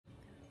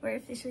we're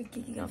officially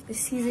kicking off the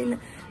season.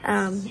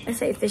 I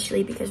say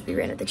officially because we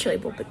ran at the Chili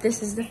Bowl, but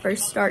this is the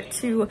first start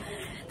to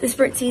the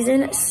sprint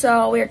season.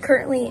 So we are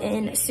currently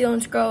in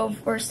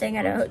Selinsgrove. We're staying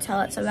at a hotel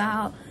that's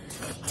about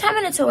 10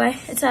 minutes away.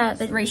 It's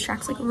the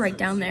racetrack's like right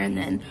down there, and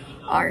then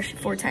our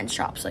 410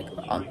 shop's like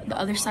on the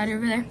other side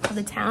over there of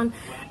the town.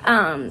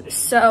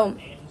 So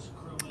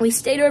we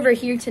stayed over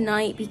here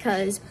tonight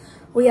because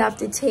we have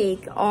to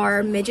take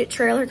our midget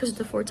trailer because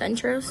the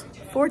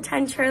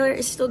 410 trailer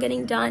is still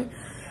getting done.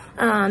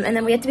 And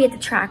then we have to be at the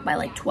track by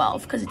like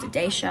 12 because it's a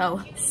day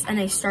show and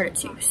they start at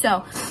 2.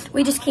 So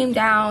we just came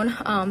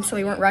down, so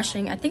we weren't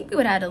rushing. I think we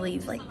would have had to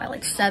leave like by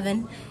like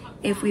 7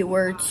 if we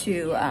were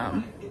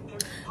to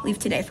leave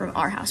today from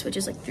our house, which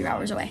is like 3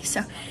 hours away.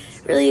 So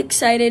really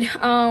excited.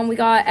 We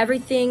got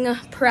everything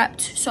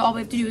prepped, so all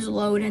we have to do is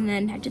load and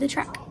then head to the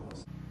track.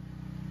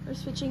 We're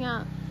switching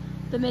out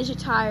the midget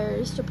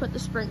tires to put the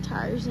sprint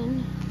tires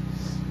in.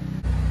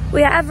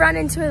 We have run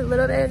into a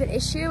little bit of an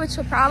issue, which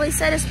will probably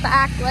set us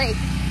back like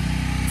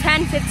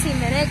 10-15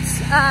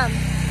 minutes.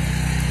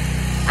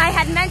 I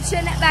had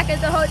mentioned back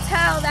at the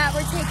hotel that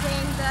we're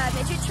taking the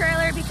midget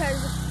trailer because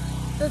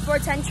the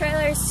 410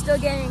 trailer is still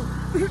getting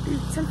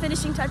some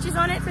finishing touches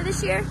on it for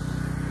this year.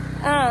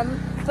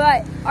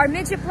 But our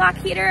midget block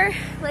heater,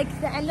 like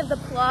the end of the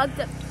plug,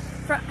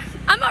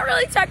 I'm not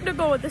really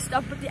technical with this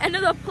stuff, but the end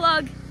of the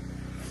plug,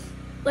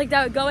 like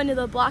that would go into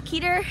the block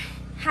heater,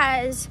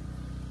 has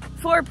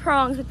 4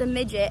 prongs with the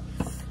midget,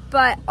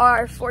 but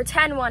our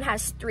 410 one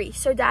has 3.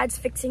 So Dad's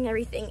fixing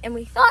everything, and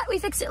we thought we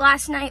fixed it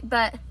last night,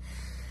 but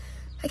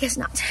I guess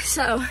not.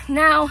 So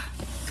now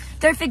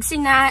they're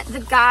fixing that. The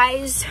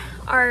guys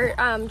are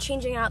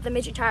changing out the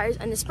midget tires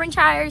and the sprint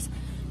tires,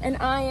 and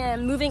I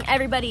am moving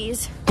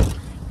everybody's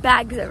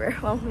bags over.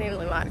 Well,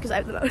 mainly mine because I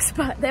have the most,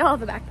 but they all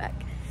have a backpack.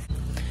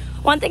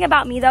 One thing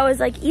about me though is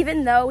like,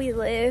 even though we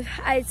live,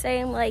 I'd say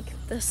in like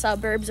the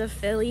suburbs of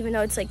Philly, even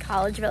though it's like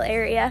Collegeville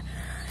area,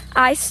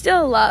 I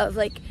still love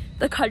like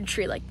the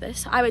country like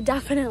this. I would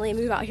definitely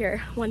move out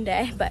here one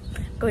day, but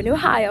I'm going to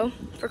Ohio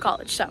for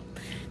college, so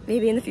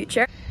maybe in the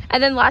future.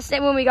 And then last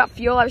night when we got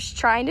fuel, I was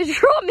trying to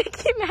draw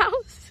Mickey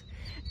Mouse.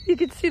 You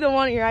could see the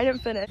one here, I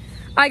didn't finish.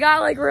 I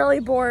got like really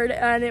bored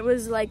and it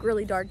was like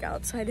really dark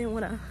out, so I didn't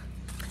want to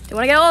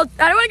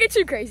get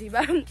too crazy,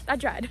 but I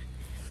tried.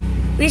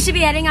 We should be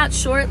heading out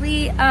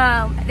shortly.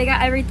 They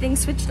got everything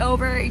switched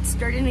over. It's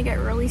starting to get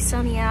really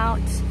sunny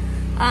out.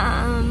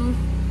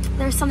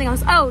 There's something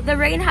else. Oh, the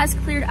rain has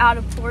cleared out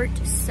of port,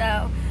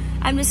 so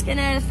I'm just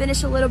gonna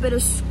finish a little bit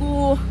of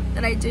school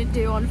that I did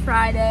do on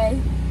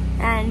Friday,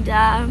 and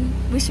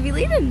we should be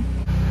leaving.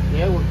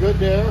 Yeah, we're good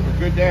there. We're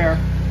good there.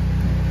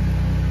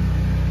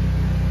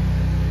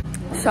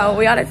 So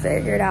we got it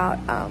figured out.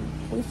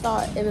 We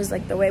thought it was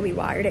like the way we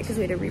wired it because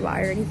we didn't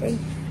rewire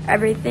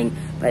everything,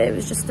 but it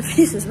was just the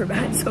fuses were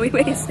bad, so we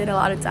wasted a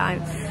lot of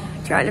time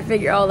trying to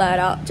figure all that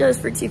out just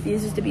for 2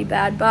 fuses to be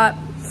bad. But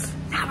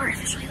now we're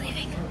officially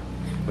leaving.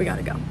 We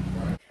gotta go.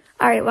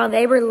 All right, while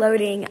they were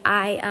loading,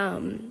 I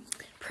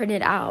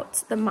printed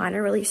out the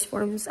minor release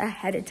forms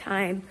ahead of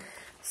time,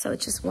 so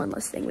it's just one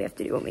less thing we have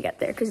to do when we get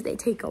there because they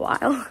take a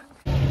while.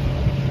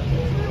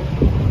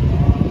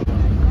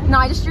 No,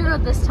 I just drew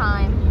it this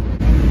time.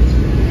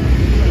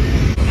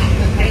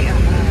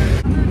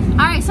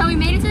 All right, so we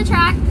made it to the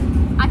track.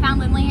 I found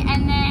Lindley,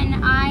 and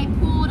then I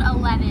pulled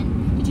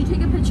 11. Did you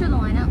take a picture of the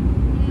lineup?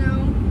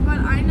 No, but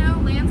I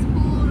know Lance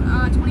pulled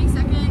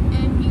 22nd,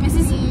 and This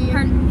is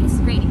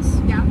Brady's.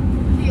 Yeah,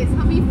 he is.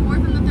 He'll be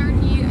 4th in the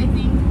 3rd heat, I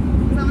think.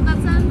 Is that what that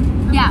said?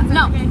 Yeah,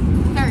 no, okay.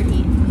 3rd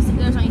heat.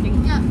 There's only 3.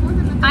 Yeah, 4th in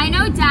the 3rd. I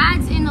know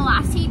Dad's in the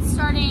last heat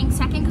starting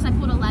 2nd because I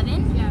pulled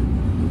 11. Yeah.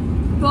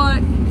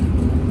 But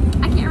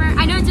I can't remember.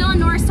 I know Dylan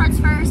Norris starts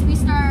 1st. We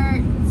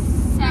start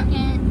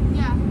 2nd.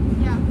 Yeah,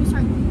 yeah. Who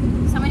starts?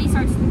 Somebody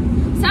starts.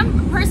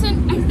 Some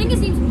person, I think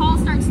his name's Paul,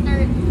 starts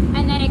 3rd,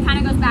 and then it kind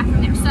of goes back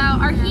from there. So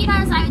our heat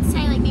has, I would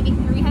say, like maybe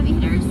 3 heavy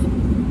hitters,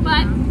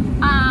 but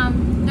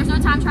there's no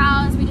time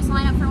trials. We just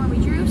line up for when we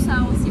drew,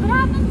 so we'll see what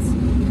happens.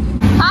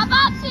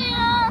 Pop-Up's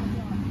here!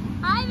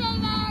 Hi,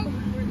 baby!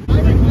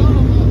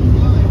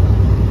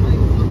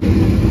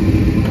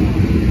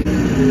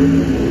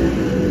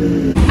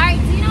 All right,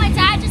 do you know what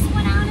Dad just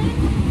went out in?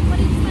 What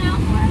did he just went out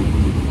for?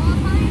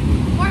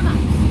 Qualifying?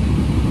 Warm-ups.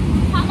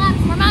 Hot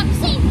laps, warm-ups.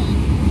 Same thing.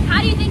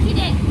 How do you think he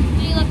did?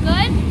 Did he look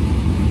good?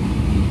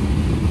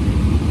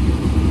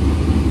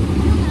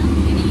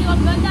 Do you think he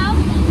looked good though?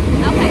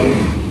 Okay.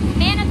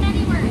 Man of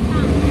many words,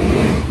 huh?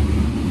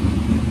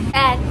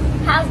 Ed,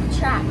 how's the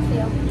track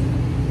feel?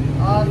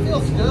 It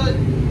feels good.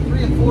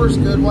 3 and 4 is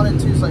good. 1 and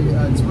 2 is like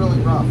it's really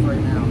rough right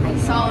now. I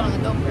saw it on the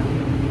GoPro.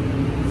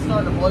 It's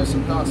starting to blow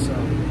some dust, so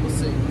we'll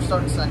see. We're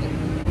starting 2nd.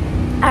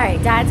 All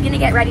right, Dad's gonna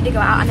get ready to go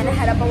out. I'm gonna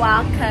head up a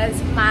while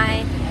because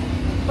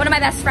one of my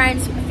best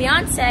friend's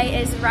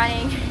fiance is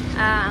running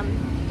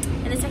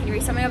in the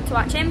secondary, so I'm going up to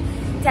watch him.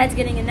 Dad's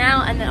getting in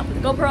now, and then I'll put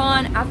the GoPro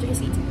on after his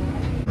heat.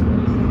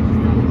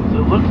 So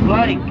it looks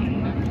like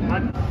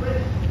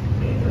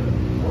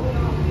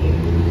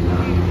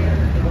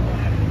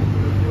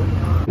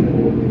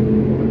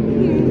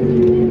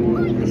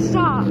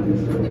Stop.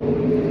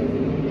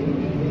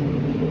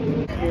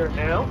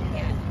 Now,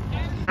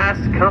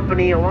 fast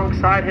company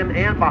alongside him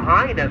and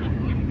behind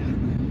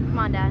him. Come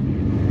on, Dad.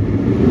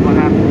 What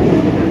happened?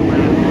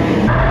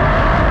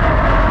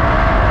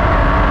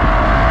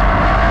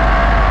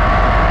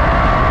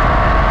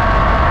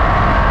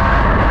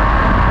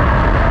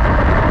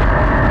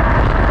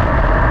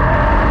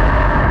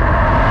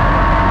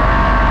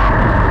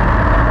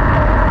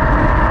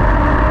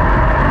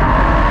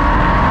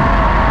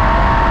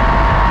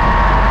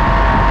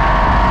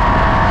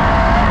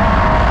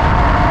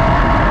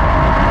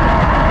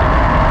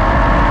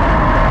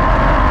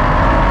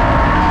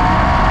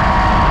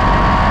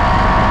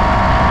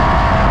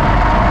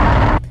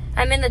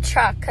 I'm in the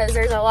truck because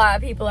there's a lot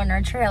of people in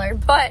our trailer,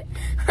 but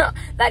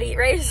that heat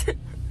race.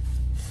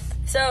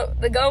 So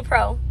the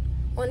GoPro,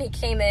 when he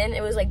came in,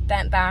 it was like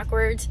bent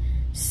backwards.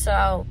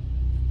 So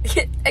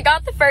I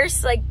got the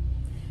first like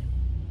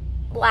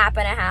lap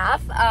and a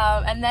half,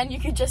 and then you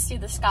could just see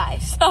the sky.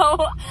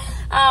 So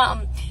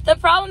the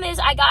problem is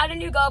I got a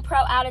new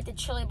GoPro out at the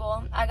Chili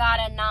Bowl. I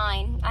got a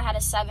 9. I had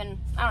a 7.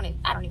 I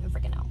don't even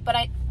freaking know. But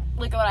I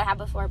look at what I had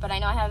before. But I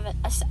know I have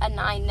a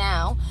 9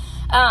 now.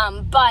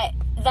 But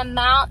the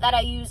mount that I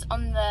use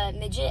on the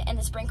midget and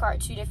the sprint car are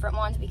 2 different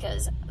ones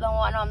because the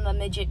one on the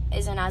midget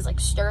isn't as like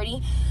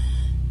sturdy.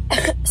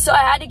 So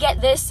I had to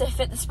get this to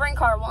fit the sprint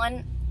car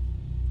one,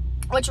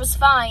 which was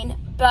fine,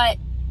 but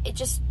it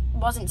just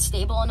wasn't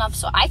stable enough.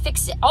 So I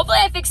fixed it. Hopefully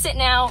I fixed it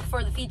now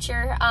for the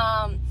feature.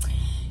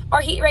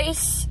 Our heat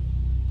race,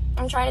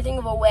 I'm trying to think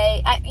of a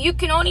way. You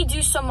can only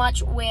do so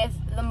much with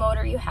the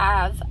motor you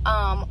have.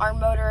 Our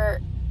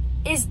motor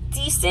is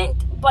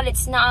decent, but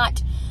it's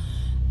not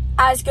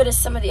as good as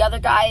some of the other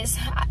guys,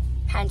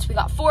 hence we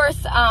got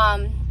 4th.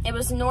 It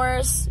was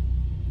Norris,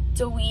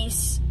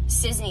 DeWeese,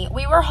 Sisney.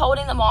 We were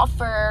holding them off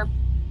for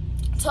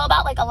till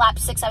about like a lap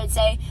 6, I would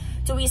say.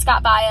 DeWeese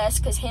got by us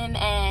because him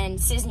and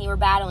Sisney were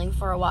battling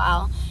for a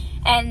while,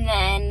 and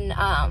then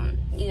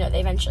you know,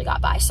 they eventually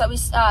got by. So we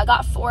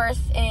got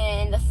 4th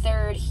in the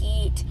 3rd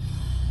heat,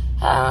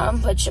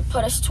 which should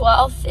put us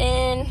 12th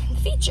in the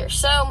feature.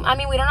 So I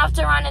mean, we don't have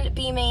to run into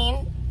B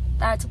main.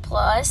 That's a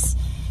plus.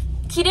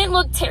 He didn't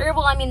look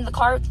terrible. I mean, the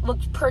car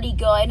looked pretty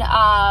good.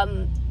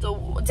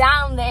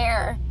 Down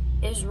there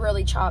is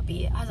really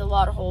choppy. It has a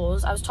lot of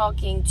holes. I was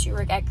talking to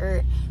Rick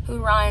Eckert, who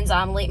runs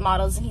late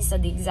models, and he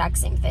said the exact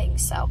same thing.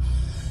 So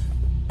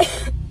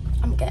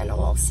I'm getting a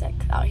little sick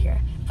out here.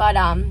 But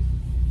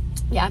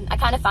yeah, I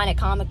kind of find it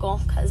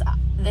comical because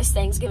this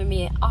thing's giving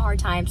me a hard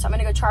time. So I'm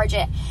gonna go charge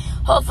it.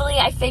 Hopefully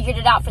I figured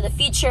it out for the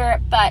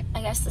feature, but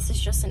I guess this is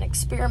just an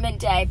experiment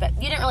day. But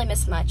you didn't really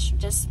miss much.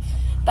 Just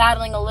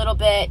battling a little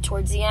bit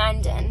towards the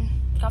end and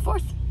got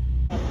 4th.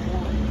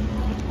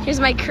 Here's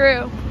my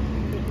crew.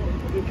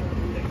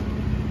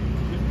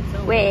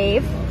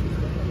 Wave.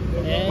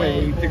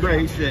 Wave to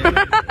great shit. All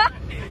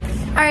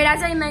right,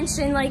 as I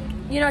mentioned, like,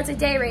 you know, it's a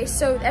day race,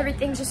 so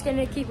everything's just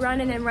gonna keep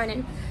running and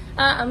running.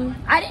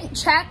 I didn't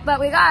check, but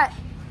we got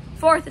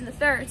 4th in the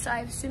 3rd, so I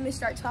assume we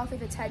start 12th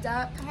if it's heads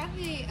up. I have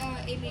the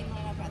A-main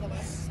lineup, by the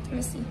way. Let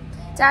me see.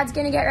 Dad's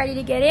gonna get ready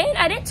to get in.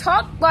 I didn't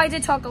talk, well, I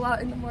did talk a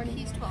lot in the morning.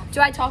 He's 12.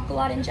 Do I talk a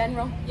lot in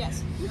general?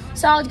 Yes.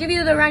 So I'll give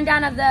you the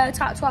rundown of the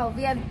top 12.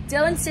 We have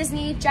Dylan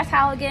Sisney, Jeff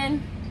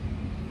Halligan,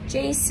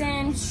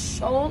 Jason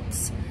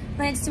Schultz,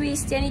 Lance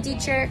Deweese, Danny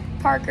Dietrich,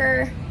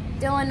 Parker,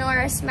 Dylan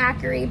Norris,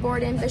 Mackery,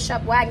 Borden,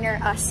 Bishop, Wagner,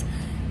 us.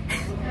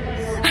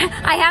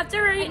 I have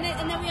to read.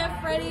 And then we have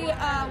Freddie,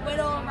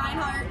 Whittle,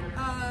 Reinhardt,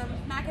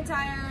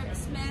 McIntyre,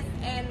 Smith,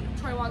 and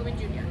Troy Wogman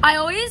Jr. I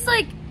always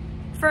like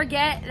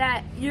forget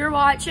that you're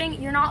watching.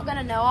 You're not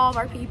gonna know all of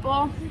our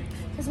people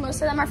because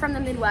most of them are from the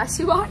Midwest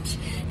who watch.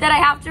 That I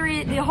have to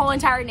read the whole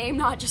entire name,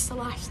 not just the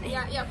last name.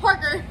 Yeah,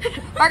 Parker.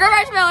 Parker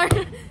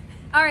Marshmiller.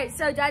 All right,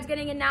 so Dad's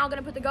getting in now.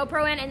 Gonna put the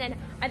GoPro in, and then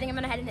I think I'm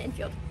gonna head into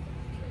infield.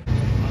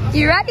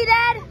 You ready,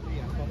 Dad?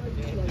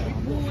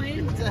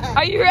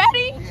 Are you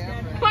ready?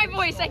 My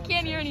voice, I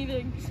can't hear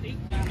anything.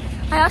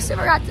 I also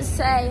forgot to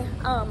say,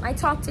 I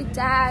talked to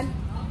Dad,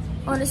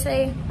 I want to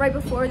say right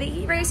before the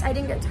heat race. I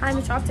didn't get time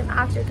to talk to him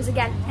after because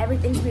again,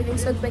 everything's moving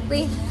so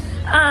quickly.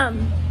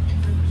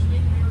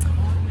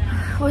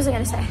 What was I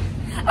gonna say?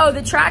 Oh,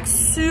 the track's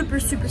super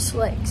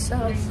slick,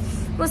 so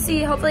we'll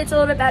see. Hopefully it's a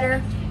little bit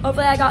better.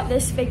 Hopefully I got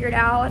this figured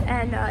out,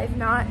 and if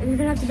not, you're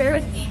gonna have to bear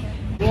with me.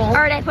 All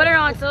right, I put her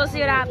on, so we'll see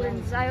what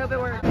happens. I hope it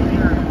works.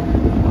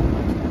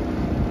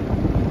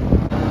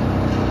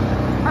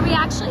 Are we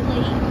actually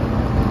late?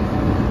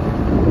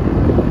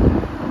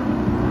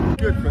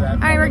 Good for that. All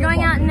right, we're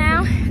going out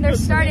now. They're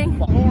starting.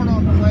 Horn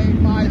on the way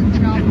by the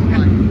chopper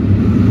line.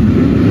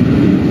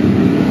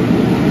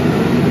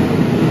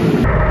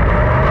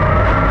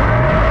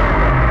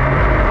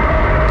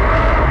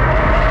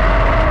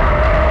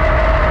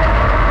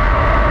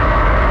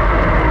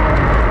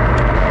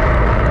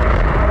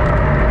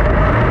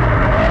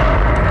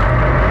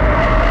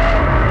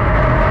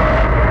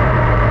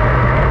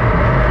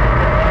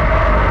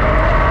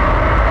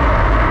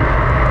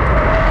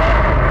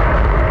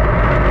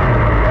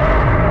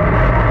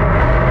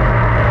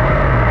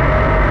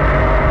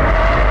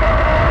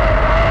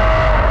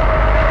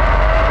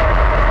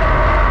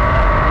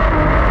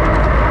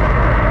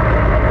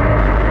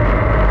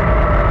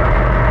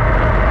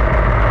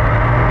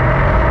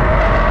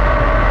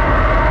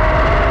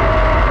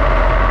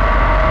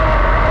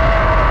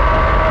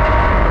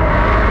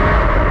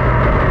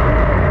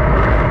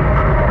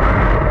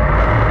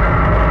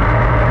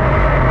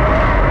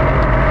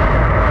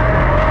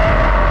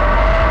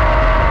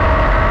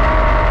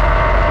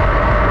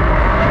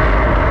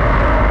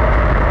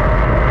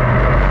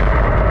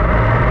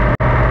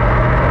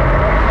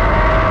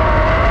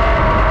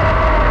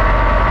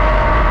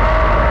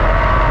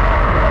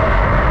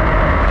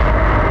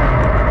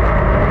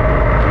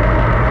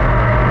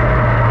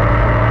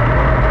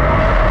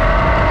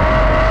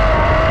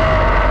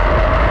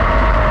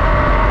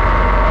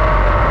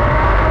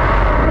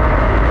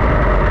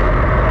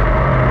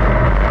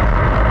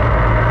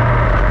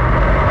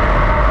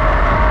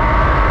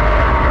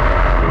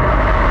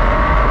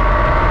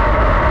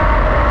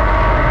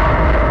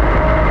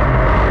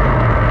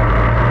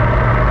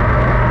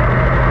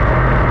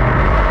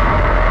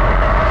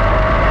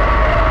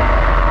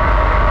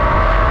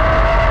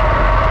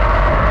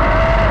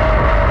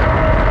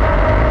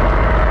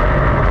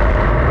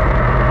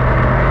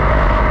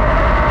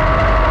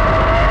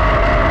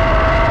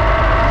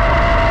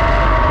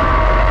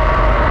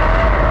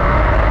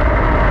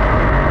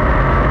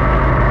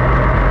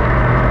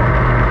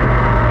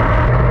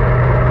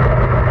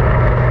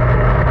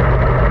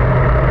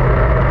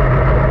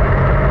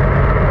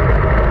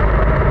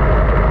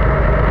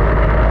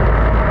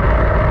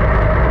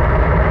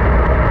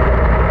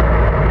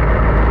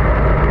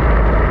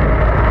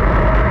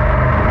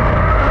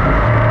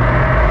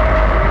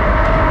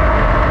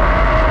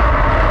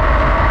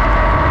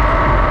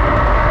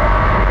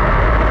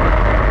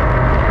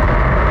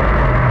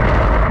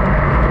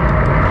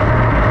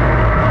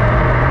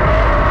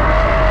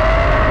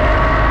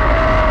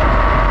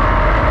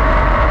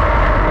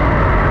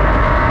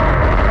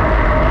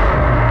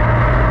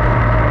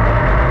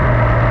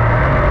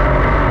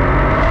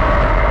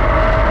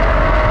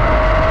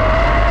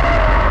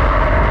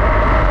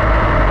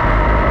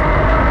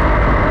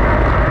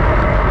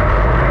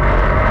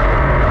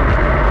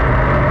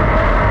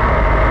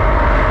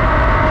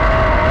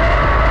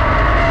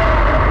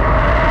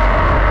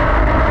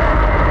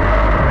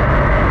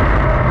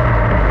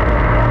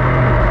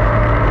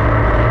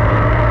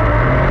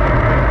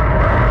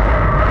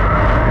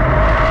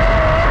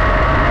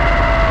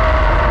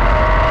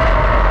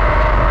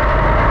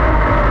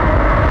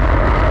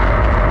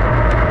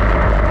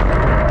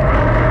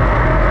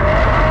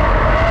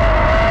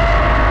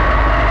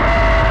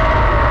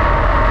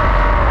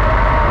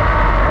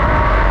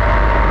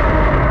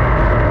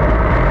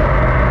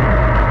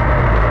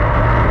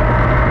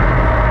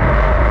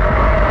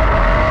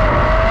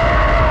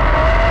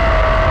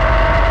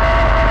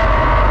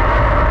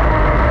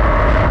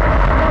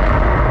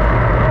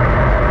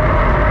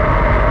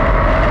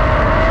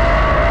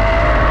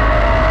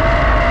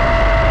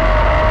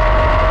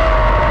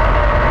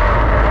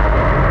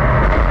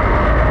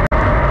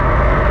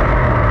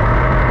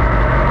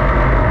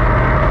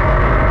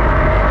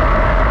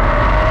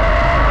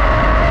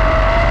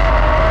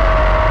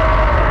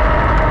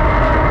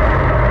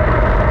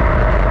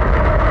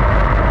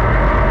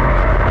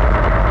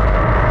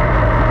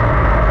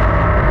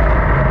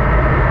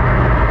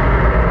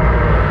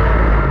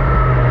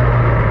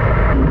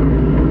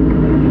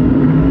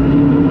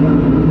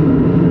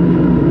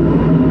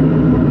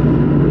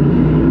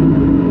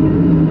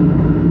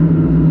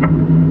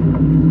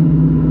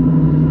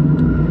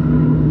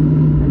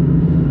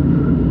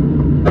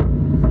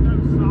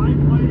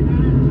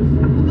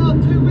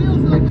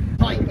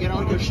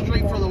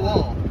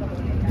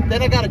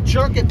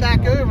 jerk it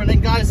back over, and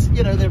then guys,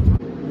 you know, they're...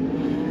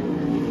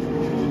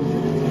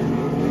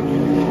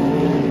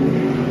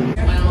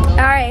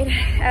 All right,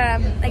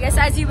 I guess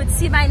as you would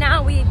see by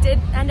now, we did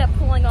end up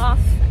pulling off.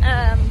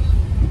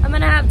 I'm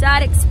gonna have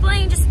Dad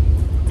explain, just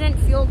didn't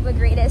feel the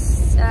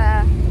greatest. So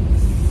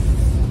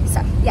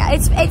yeah,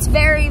 it's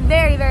very,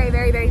 very, very,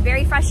 very, very,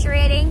 very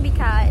frustrating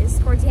because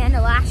towards the end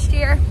of last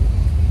year,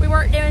 we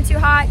weren't doing too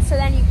hot. So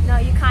then, you know,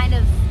 you kind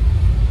of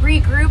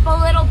regroup a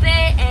little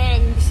bit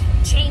and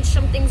change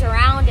some things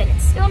around, and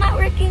it's still not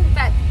working.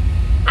 But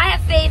I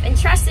have faith and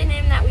trust in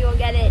him that we will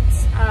get it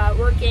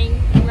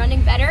working and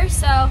running better.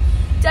 So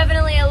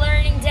definitely a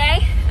learning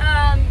day.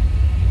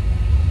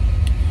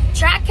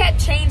 Track kept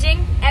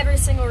changing every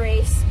single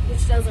race,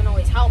 which doesn't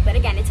always help. But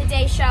again, it's a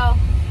day show.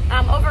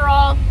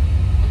 Overall,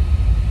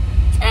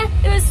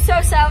 it was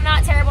so-so,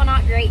 not terrible,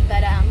 not great.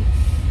 But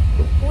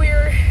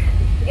we're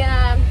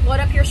gonna load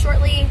up here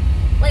shortly.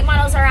 Late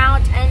models are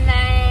out, and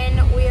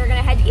then we are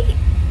gonna head to eat.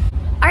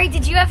 All right,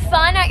 did you have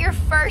fun at your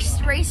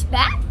first race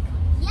back?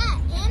 Yeah,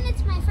 and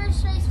it's my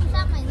first race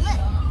without my lip.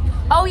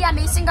 Oh yeah,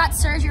 Mason got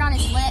surgery on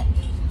his lip.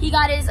 He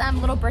got his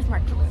little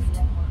birthmark removed.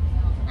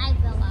 I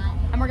feel that.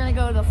 And we're gonna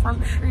go to the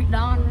front street,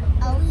 Don.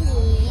 Oh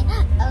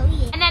yeah, oh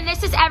yeah. And then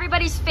this is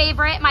everybody's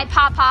favorite, my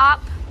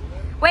Pop-Pop.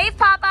 Wave,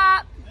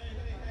 Pop-Pop.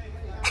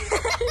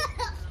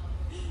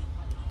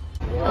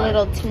 A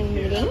little team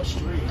meeting.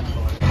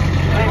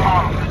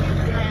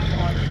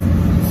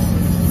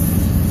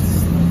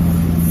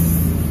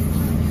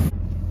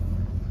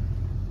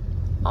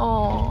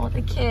 Oh,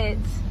 the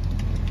kids.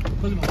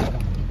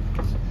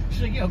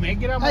 She's like, yo, man,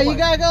 get out of my way. You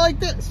gotta go like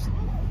this.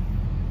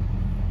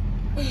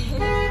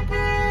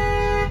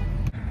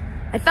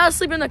 I fell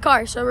asleep in the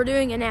car, so we're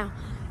doing it now.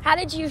 How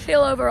did you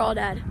feel overall,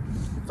 Dad?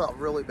 Felt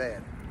really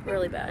bad.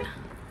 Really bad.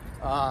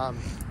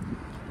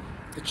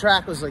 The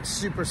track was like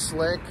super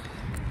slick,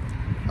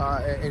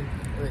 and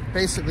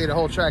basically the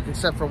whole track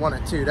except for 1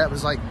 and 2, that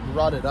was like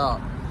rutted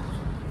up.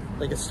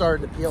 Like it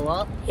started to peel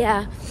up.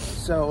 Yeah.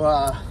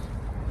 So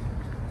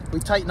we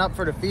tightened up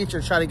for the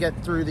feature, try to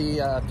get through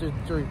the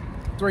through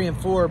 3 and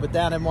 4, but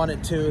down in 1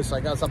 and 2, it's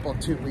like I was up on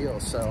 2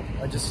 wheels, so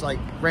I just like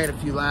ran a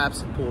few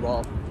laps and pulled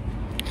off.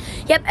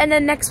 Yep, and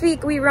then next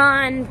week we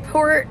run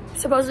Port,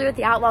 supposedly with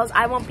the Outlaws.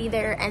 I won't be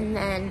there, and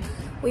then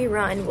we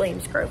run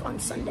Williams Grove on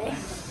Sunday.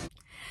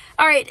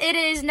 All right, it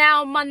is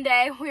now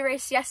Monday. We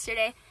raced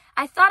yesterday.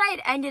 I thought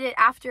I'd ended it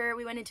after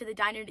we went into the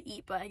diner to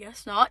eat, but I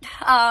guess not.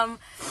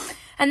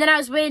 And then I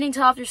was waiting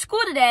till after school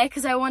today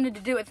because I wanted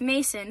to do it with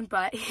Mason,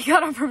 but he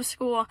got home from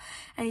school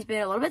and he's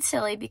been a little bit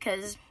silly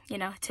because, you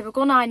know,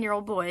 typical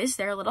 9-year-old boys,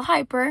 they're a little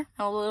hyper,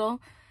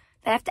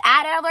 they have to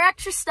add all their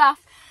extra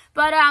stuff.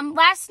 But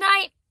last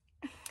night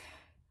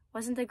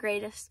wasn't the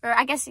greatest, or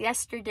I guess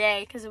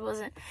yesterday, because it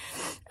wasn't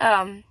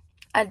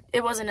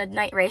a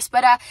night race,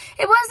 but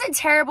it wasn't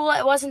terrible.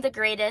 It wasn't the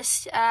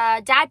greatest.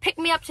 Dad picked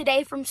me up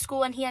today from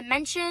school, and he had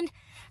mentioned,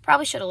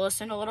 probably should have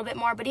listened a little bit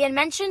more, but he had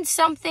mentioned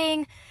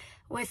something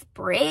with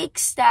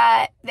brakes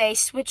that they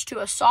switched to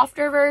a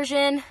softer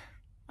version.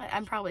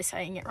 I'm probably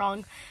saying it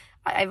wrong.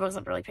 I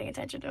wasn't really paying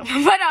attention to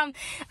him, but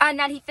and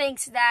that he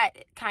thinks that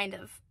it kind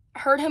of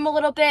hurt him a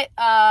little bit.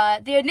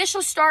 The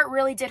initial start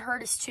really did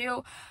hurt us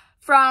too.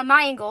 From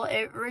my angle,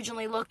 it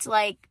originally looked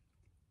like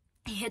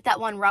he hit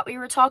that one rut we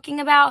were talking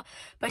about,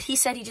 but he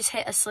said he just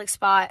hit a slick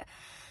spot.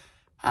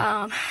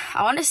 I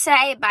want to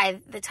say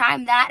by the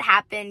time that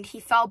happened, he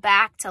fell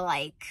back to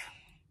like,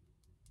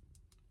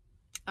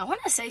 I want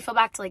to say he fell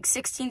back to like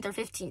 16th or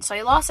 15th. So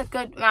he lost a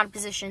good amount of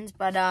positions,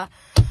 but yeah,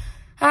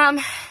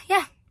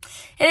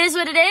 it is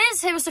what it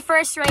is. It was the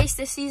first race.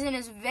 This season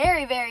is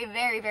very, very,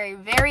 very, very,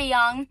 very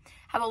young.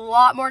 Have a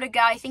lot more to go.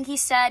 I think he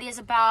said he has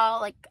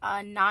about like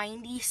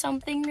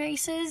 90-something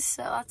races,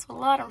 so that's a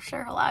lot. I'm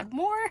sure he'll add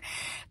more.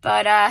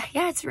 But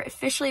yeah, it's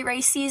officially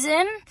race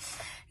season.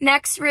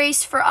 Next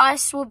race for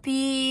us will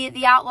be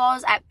the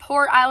Outlaws at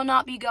Port. I will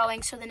not be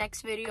going, so the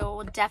next video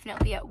will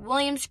definitely be at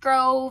Williams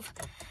Grove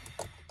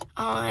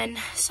on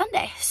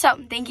Sunday. So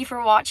thank you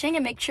for watching,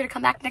 and make sure to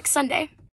come back next Sunday.